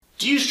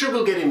Do you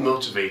struggle getting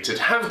motivated?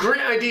 Have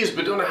great ideas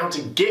but don't know how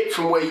to get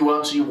from where you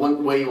are to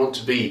where you want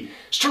to be?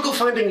 Struggle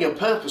finding your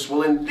purpose?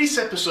 Well, in this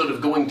episode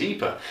of Going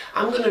Deeper,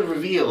 I'm going to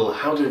reveal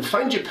how to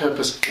find your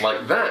purpose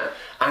like that,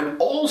 and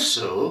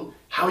also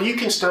how you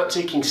can start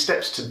taking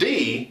steps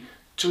today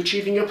to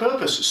achieving your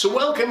purpose. So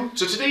welcome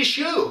to today's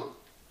show.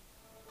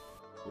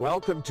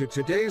 Welcome to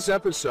today's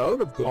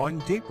episode of Going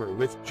Deeper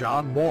with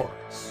John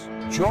Morris.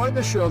 Join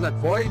the show that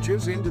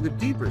voyages into the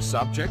deeper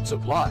subjects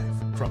of life,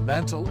 from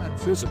mental and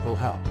physical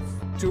health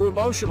to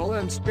emotional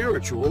and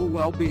spiritual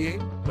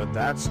well-being. But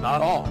that's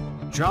not all.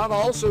 John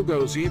also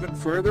goes even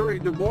further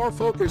into more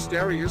focused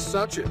areas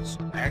such as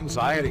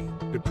anxiety,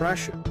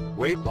 depression,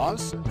 weight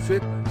loss, and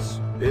fitness.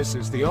 This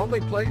is the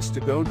only place to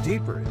go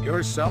deeper in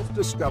your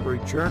self-discovery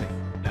journey.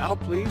 Now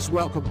please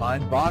welcome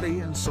Mind, Body,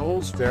 and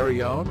Soul's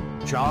very own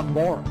John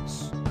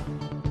Morris.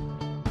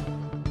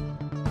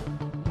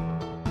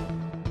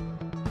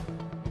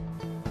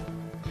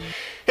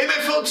 Hey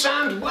there folks,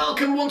 and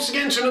welcome once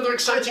again to another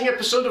exciting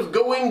episode of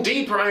Going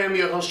Deeper. I am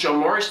your host John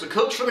Morris, the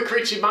coach for the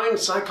creative mind,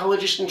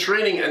 psychologist in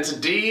training, and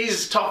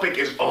today's topic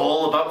is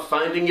all about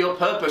finding your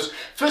purpose.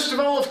 First of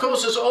all, of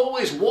course, as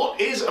always,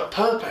 what is a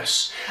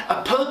purpose?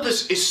 A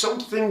purpose is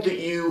something that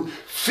you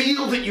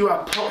feel that you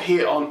are put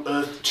here on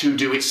earth to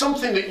do. It's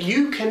something that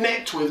you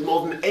connect with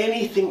more than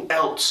anything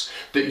else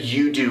that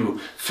you do.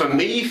 For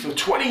me, for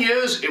 20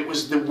 years, it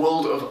was the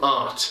world of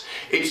art.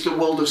 It's the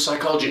world of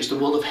psychology. It's the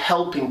world of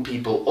helping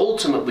people,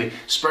 ultimately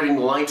spreading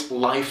light,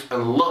 life,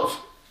 and love.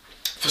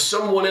 For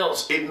someone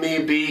else, it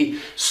may be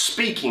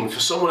speaking. For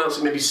someone else,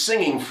 it may be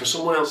singing. For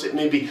someone else, it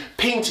may be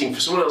painting. For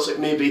someone else, it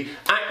may be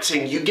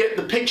acting. You get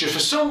the picture. For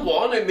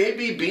someone, it may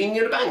be being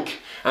in a bank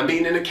and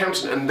being an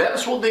accountant. And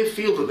that's what they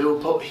feel that they were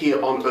put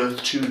here on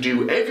earth to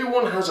do.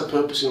 Everyone has a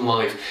purpose in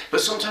life,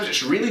 but sometimes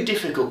it's really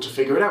difficult to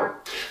figure it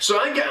out. So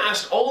I get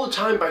asked all the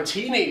time by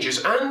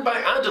teenagers and by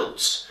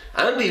adults,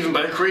 and even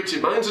by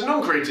creative minds and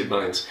non-creative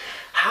minds,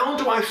 how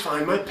do I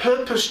find my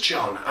purpose,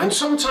 John? And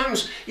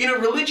sometimes,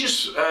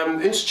 religious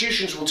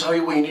institutions will tell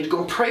you, well, you need to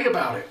go and pray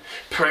about it.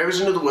 Prayer is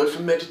another word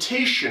for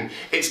meditation.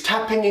 It's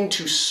tapping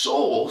into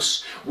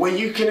source where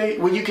you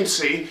can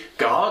see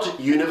God,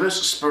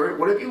 universe, spirit,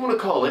 whatever you want to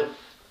call it.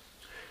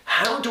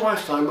 How do I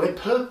find my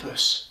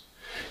purpose?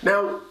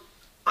 Now,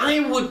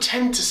 I would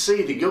tend to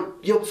say that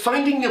you're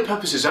finding your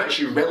purpose is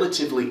actually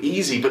relatively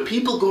easy, but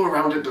people go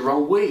around it the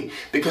wrong way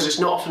because it's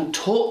not often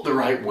taught the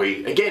right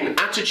way. Again,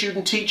 attitude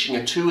and teaching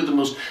are two of the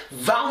most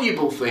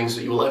valuable things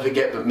that you will ever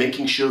get, but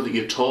making sure that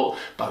you're taught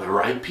by the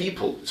right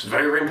people. It's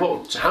very, very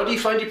important. So how do you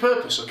find your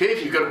purpose? Okay,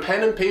 if you've got a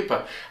pen and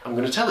paper, I'm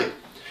going to tell you.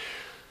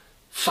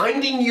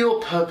 Finding your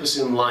purpose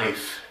in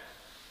life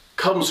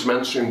comes from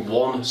answering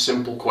one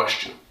simple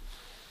question.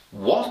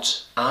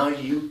 What are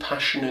you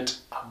passionate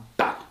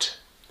about?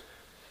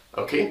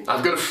 Okay,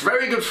 I've got a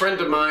very good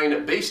friend of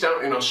mine based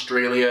out in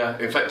Australia.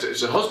 In fact,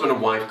 it's a husband and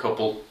wife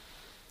couple,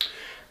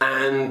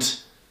 and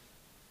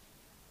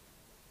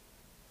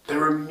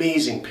they're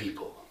amazing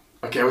people.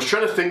 Okay, I was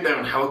trying to think there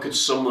on how I could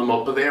sum them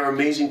up, but they are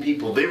amazing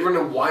people. They run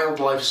a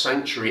wildlife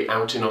sanctuary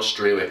out in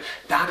Australia.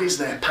 That is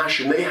their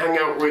passion. They hang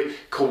out with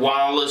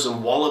koalas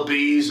and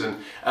wallabies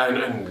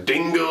and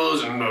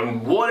dingoes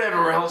and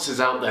whatever else is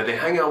out there. They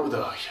hang out with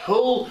a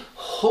whole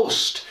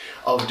host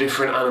of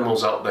different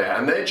animals out there,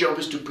 and their job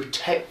is to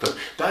protect them.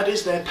 That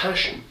is their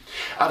passion.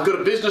 I've got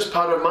a business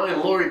partner of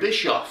mine, Laurie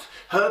Bischoff.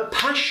 Her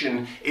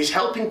passion is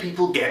helping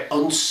people get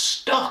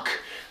unstuck,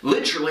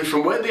 literally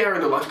from where they are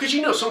in their life.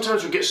 Because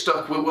sometimes we get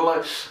stuck. We're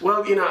like,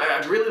 well,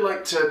 I'd really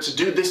like to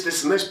do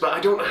this, and this, but I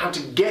don't know how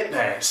to get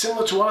there.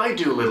 Similar to what I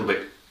do a little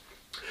bit.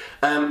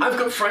 I've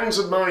got friends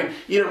of mine,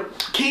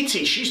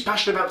 Katie, she's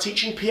passionate about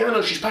teaching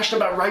piano. She's passionate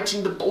about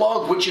writing the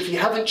blog, which if you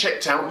haven't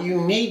checked out, you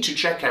need to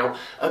check out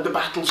at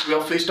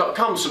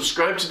thebattlesweallface.com.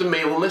 Subscribe to the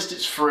mailing list,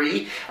 it's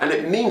free, and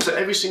it means that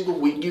every single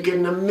week you get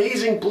an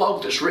amazing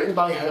blog that's written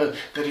by her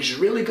that is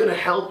really going to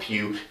help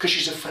you because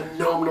she's a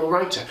phenomenal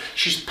writer.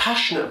 She's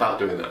passionate about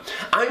doing that.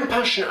 I'm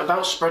passionate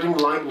about spreading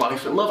light,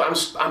 life, and love.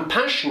 I'm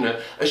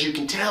passionate, as you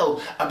can tell,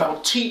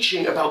 about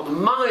teaching about the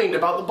mind,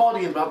 about the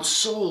body, about the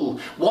soul.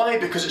 Why?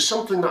 Because it's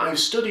something that I've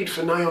studied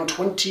for nigh on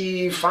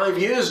 25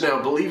 years now,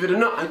 believe it or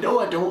not. I know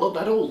I don't look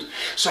that old.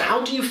 So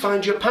how do you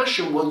find your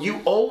passion? Well, you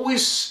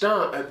always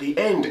start at the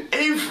end.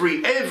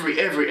 Every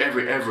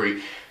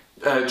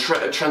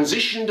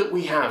transition that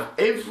we have,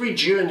 every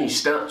journey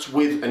starts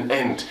with an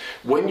end.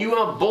 When you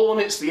are born,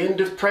 it's the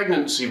end of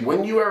pregnancy.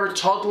 When you are a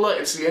toddler,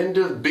 it's the end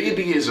of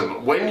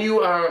babyism. When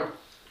you are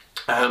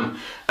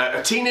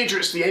a teenager,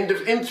 it's the end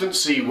of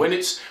infancy. When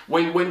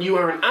you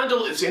are an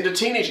adult, it's the end of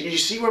teenage. You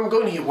see where I'm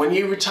going here? When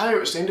you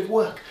retire, it's the end of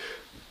work.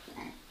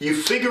 You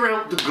figure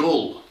out the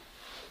goal.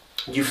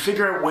 You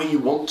figure out where you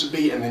want to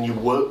be, and then you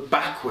work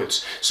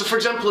backwards. So for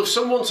example, if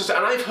someone says,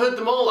 and I've heard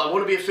them all, I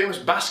want to be a famous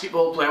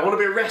basketball player, I want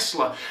to be a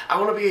wrestler, I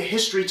want to be a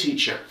history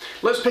teacher.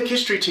 Let's pick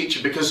history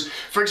teacher because,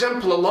 for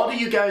example, a lot of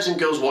you guys and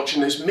girls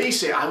watching this may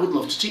say, I would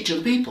love to teach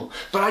other people,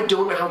 but I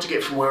don't know how to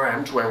get from where I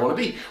am to where I want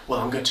to be. Well,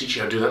 I'm going to teach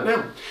you how to do that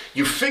now.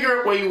 You figure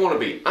out where you want to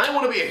be. I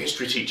want to be a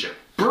history teacher.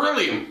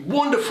 Brilliant,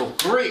 wonderful,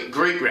 great.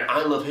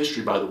 I love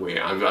history, by the way.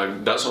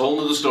 That's a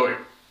whole other story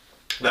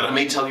that I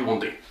may tell you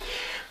one day.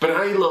 But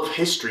I love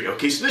history.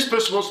 Okay, so this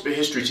person wants to be a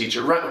history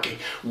teacher. Right, okay.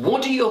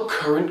 What are your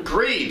current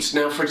grades?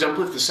 Now, for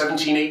example, if they're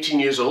 17,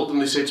 18 years old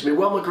and they say to me,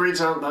 well, my grades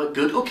aren't that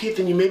good, okay,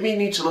 then you maybe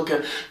need to look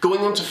at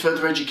going on to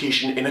further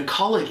education in a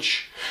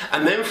college.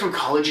 And then from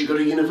college, you go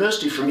to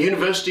university. From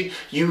university,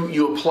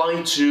 you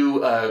apply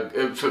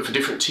to for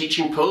different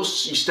teaching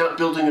posts. You start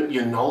building up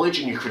your knowledge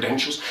and your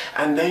credentials,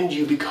 and then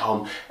you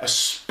become a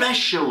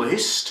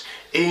specialist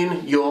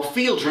in your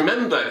field.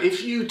 Remember,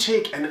 if you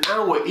take an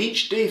hour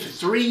each day for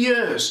 3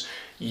 years,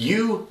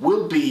 you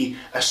will be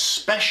a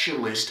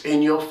specialist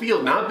in your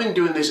field. Now, I've been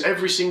doing this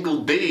every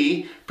single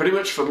day pretty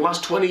much for the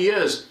last 20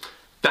 years.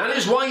 That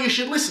is why you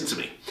should listen to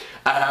me,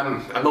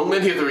 among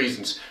many other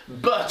reasons.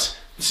 But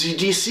so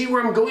do you see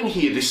where I'm going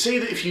here? They say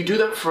that if you do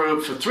that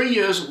for 3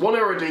 years, 1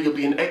 hour a day, you'll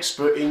be an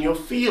expert in your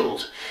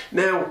field.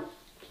 Now,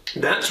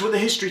 that's with a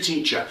history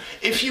teacher.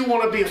 If you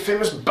want to be a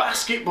famous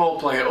basketball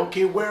player,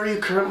 okay, where are you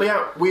currently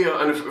at?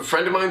 And a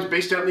friend of mine is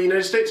based out in the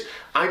United States.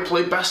 I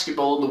play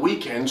basketball on the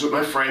weekends with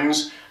my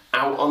friends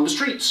out on the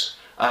streets.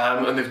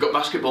 And they've got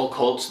basketball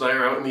courts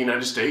there out in the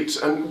United States,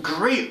 and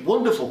great,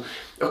 wonderful.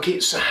 Okay,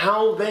 so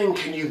how then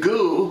can you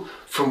go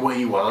from where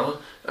you are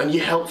and you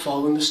help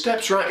follow in the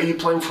steps, right? Are you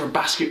playing for a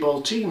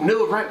basketball team?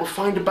 No, right, well,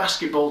 find a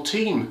basketball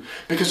team,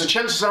 because the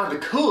chances are the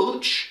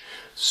coach,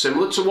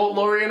 similar to what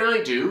Laurie and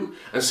I do,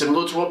 and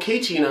similar to what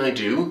Katie and I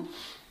do,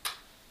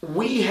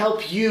 we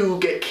help you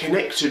get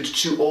connected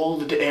to all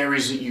the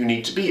areas that you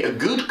need to be. A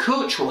good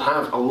coach will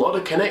have a lot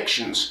of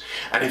connections,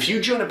 and if you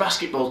join a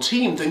basketball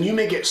team, then you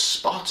may get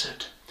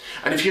spotted.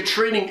 And if you're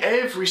training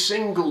every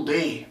single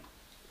day,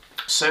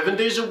 7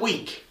 days a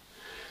week,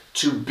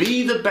 to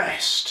be the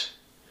best,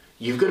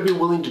 you've got to be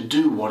willing to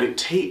do what it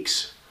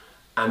takes.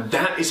 And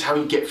that is how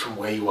you get from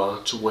where you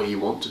are to where you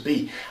want to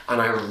be. And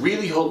I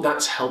really hope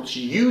that's helped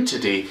you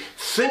today.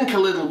 Think a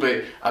little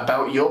bit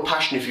about your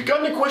passion. If you've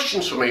got any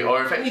questions for me,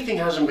 or if anything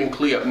hasn't been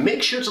clear,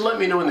 make sure to let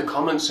me know in the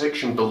comment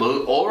section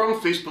below, or on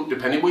Facebook,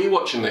 depending where you're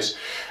watching this.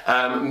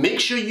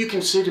 Make sure you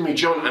can say to me,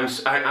 John,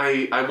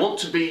 I want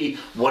to be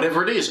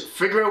whatever it is.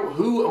 Figure out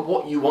who and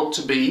what you want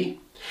to be,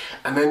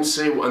 and then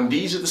say, and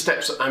these are the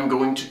steps that I'm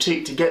going to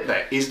take to get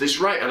there. Is this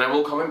right? And I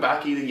will comment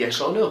back either yes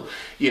or no.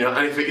 You know,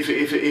 and if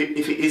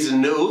it is a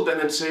no,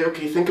 then I'd say,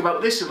 okay, think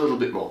about this a little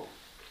bit more.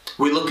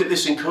 We look at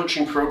this in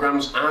coaching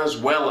programs as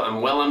well,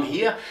 and while I'm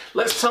here,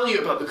 let's tell you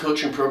about the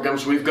coaching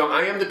programs we've got.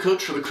 I am the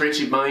coach for the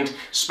Creative Mind,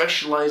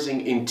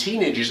 specializing in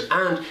teenagers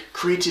and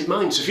creative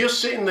minds. So if you're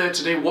sitting there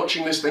today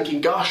watching this thinking,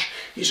 gosh,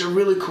 he's a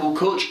really cool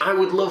coach, I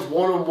would love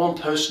one-on-one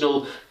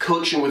personal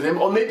coaching with him,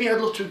 or maybe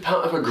I'd love to be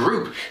part of a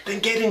group, then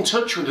get in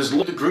touch with us.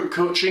 Love the group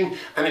coaching,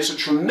 and it's a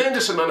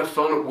tremendous amount of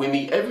fun. We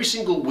meet every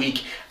single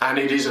week, and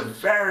it is a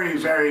very,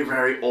 very,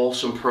 very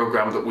awesome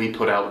program that we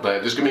put out there.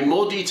 There's going to be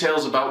more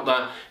details about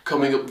that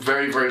coming up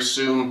very, very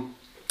soon,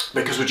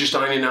 because we're just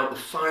ironing out the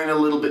final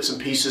little bits and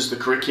pieces, the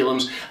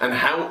curriculums, and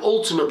how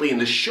ultimately in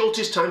the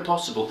shortest time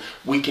possible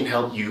we can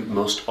help you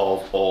most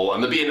of all.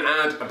 And there'll be an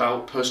ad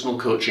about personal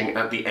coaching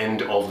at the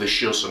end of this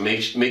show, so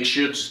make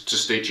sure to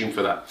stay tuned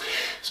for that.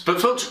 But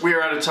folks,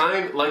 we're out of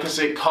time. Like I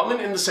say, comment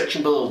in the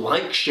section below,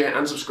 like, share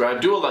and subscribe,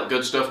 do all that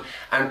good stuff,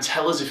 and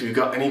tell us if you've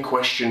got any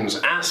questions.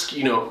 Ask,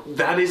 you know,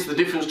 that is the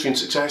difference between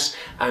success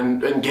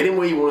and getting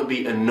where you want to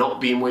be and not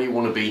being where you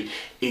want to be,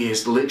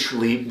 is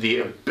literally the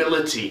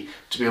ability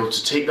to be able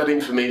to take that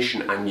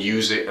information and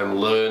use it and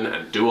learn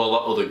and do all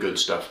that other good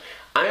stuff.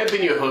 I have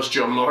been your host,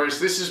 John Morris.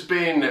 This has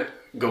been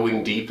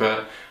Going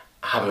Deeper.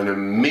 Have an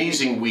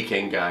amazing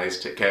weekend, guys.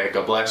 Take care.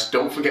 God bless.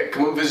 Don't forget,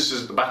 come and visit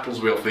us at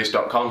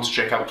thebattlesweallface.com to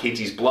check out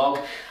Katie's blog.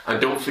 And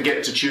don't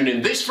forget to tune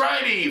in this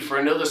Friday for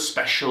another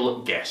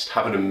special guest.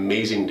 Have an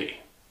amazing day.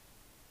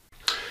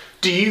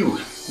 Do you,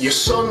 your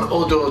son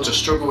or daughter,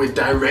 struggle with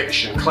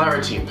direction,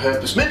 clarity and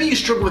purpose? Maybe you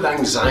struggle with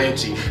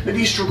anxiety, maybe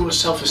you struggle with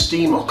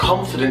self-esteem or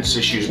confidence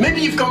issues. Maybe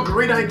you've got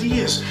great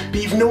ideas,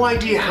 but you've no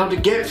idea how to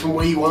get from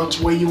where you are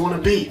to where you want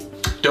to be.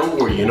 Don't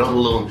worry, you're not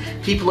alone.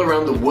 People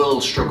around the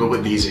world struggle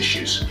with these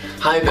issues.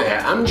 Hi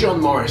there, I'm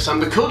John Morris. I'm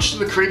the coach to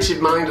the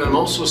Creative Mind, and I'm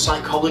also a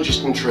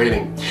psychologist in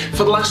training.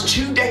 For the last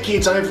 2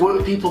 decades, I've worked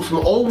with people from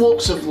all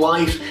walks of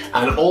life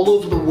and all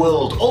over the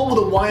world, all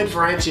with a wide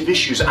variety of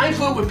issues. I've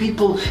worked with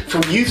people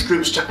from youth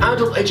groups to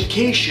adult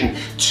education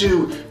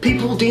to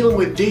people dealing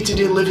with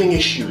day-to-day living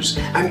issues.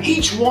 And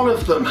each one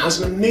of them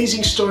has an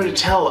amazing story to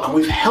tell, and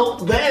we've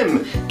helped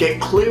them get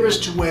clear as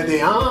to where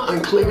they are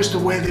and clear as to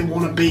where they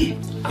want to be.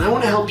 And I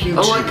want to help you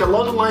too. Unlike a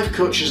lot of life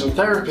coaches and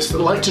therapists that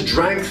like to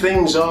drag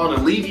things on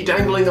and leave you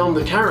dangling on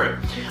the carrot,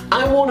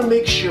 I want to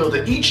make sure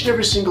that each and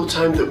every single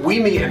time that we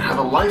meet and have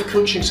a life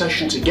coaching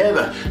session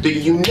together, that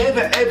you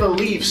never ever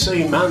leave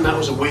saying, man, that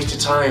was a waste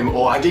of time,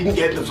 or I didn't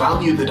get the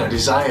value that I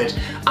desired.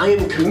 I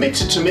am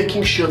committed to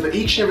making sure that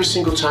each and every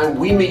single time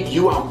we meet,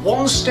 you are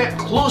one step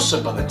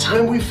closer by the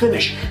time we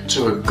finish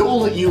to a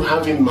goal that you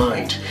have in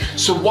mind.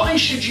 So why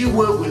should you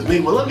work with me?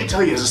 Well, let me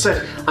tell you, as I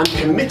said, I'm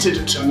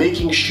committed to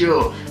making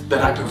sure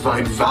that I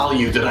provide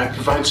value, that I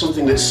provide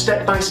something that's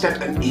step by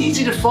step and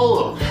easy to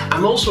follow.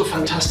 I'm also a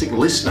fantastic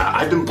listener.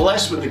 I've been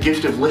blessed with the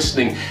gift of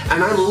listening,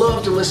 and I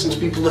love to listen to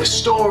people, their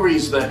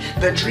stories,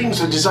 their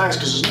dreams, their desires,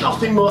 because there's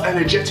nothing more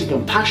energetic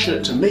and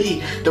passionate to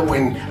me than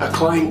when a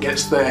client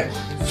gets their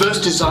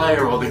first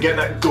desire, or they get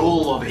that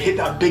goal, or they hit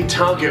that big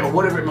target, or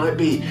whatever it might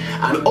be.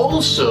 And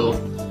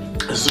also,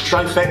 as the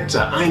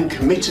trifecta, I'm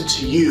committed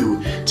to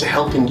you, to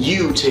helping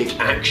you take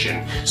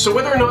action. So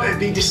whether or not it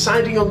be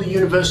deciding on the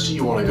university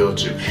you want to go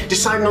to,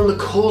 deciding on the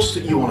course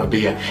that you want to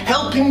be at,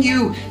 helping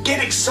you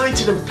get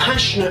excited and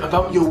passionate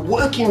about your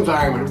work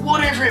environment,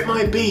 whatever it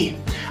might be,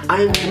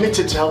 I am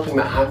committed to helping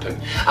that happen.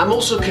 I'm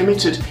also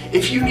committed,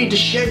 if you need to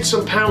shed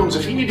some pounds,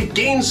 if you need to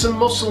gain some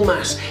muscle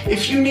mass,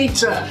 if you need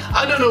to,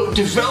 I don't know,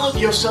 develop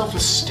your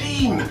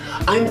self-esteem,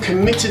 I'm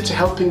committed to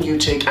helping you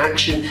take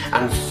action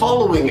and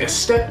following a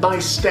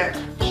step-by-step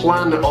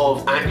plan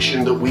of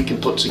action that we can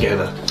put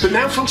together. But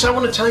now, folks, I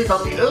want to tell you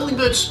about the early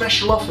bird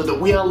special offer that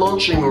we are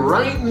launching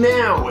right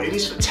now. It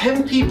is for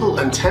 10 people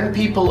and 10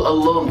 people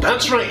alone.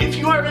 That's right, if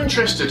you are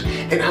interested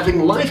in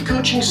having life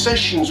coaching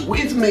sessions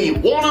with me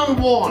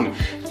one-on-one,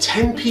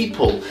 10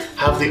 people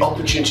have the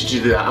opportunity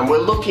to do that, and we're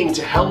looking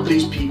to help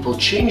these people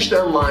change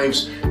their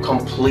lives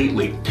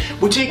completely.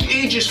 We take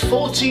ages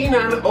 14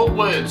 and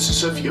upwards,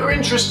 so if you're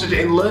interested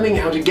in learning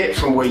how to get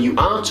from where you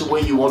are to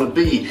where you want to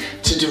be,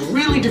 to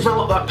really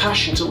develop that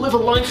passion, to live a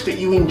life that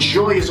you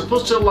enjoy as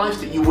opposed to a life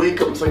that you wake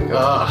up and think,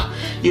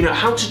 you know,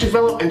 how to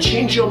develop and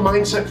change your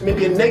mindset from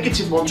maybe a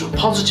negative one to a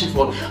positive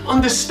one,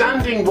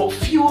 understanding what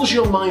fuels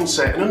your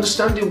mindset and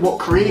understanding what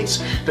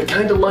creates the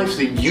kind of life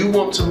that you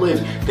want to live,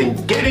 then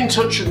get in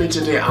touch with me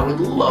today. I would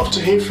love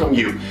to hear from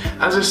you.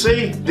 As I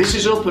say, this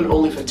is open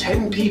only for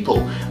 10 people,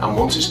 and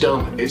once it's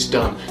done, it's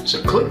done.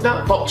 So click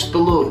that box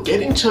below,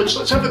 get in touch,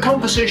 let's have a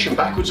conversation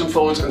backwards and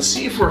forwards and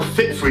see if we're a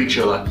fit for each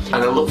other, and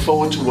I look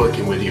forward to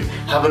working with you.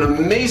 Have an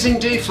amazing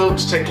day,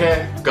 folks. Take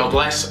care, God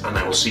bless, and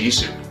I will see you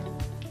soon.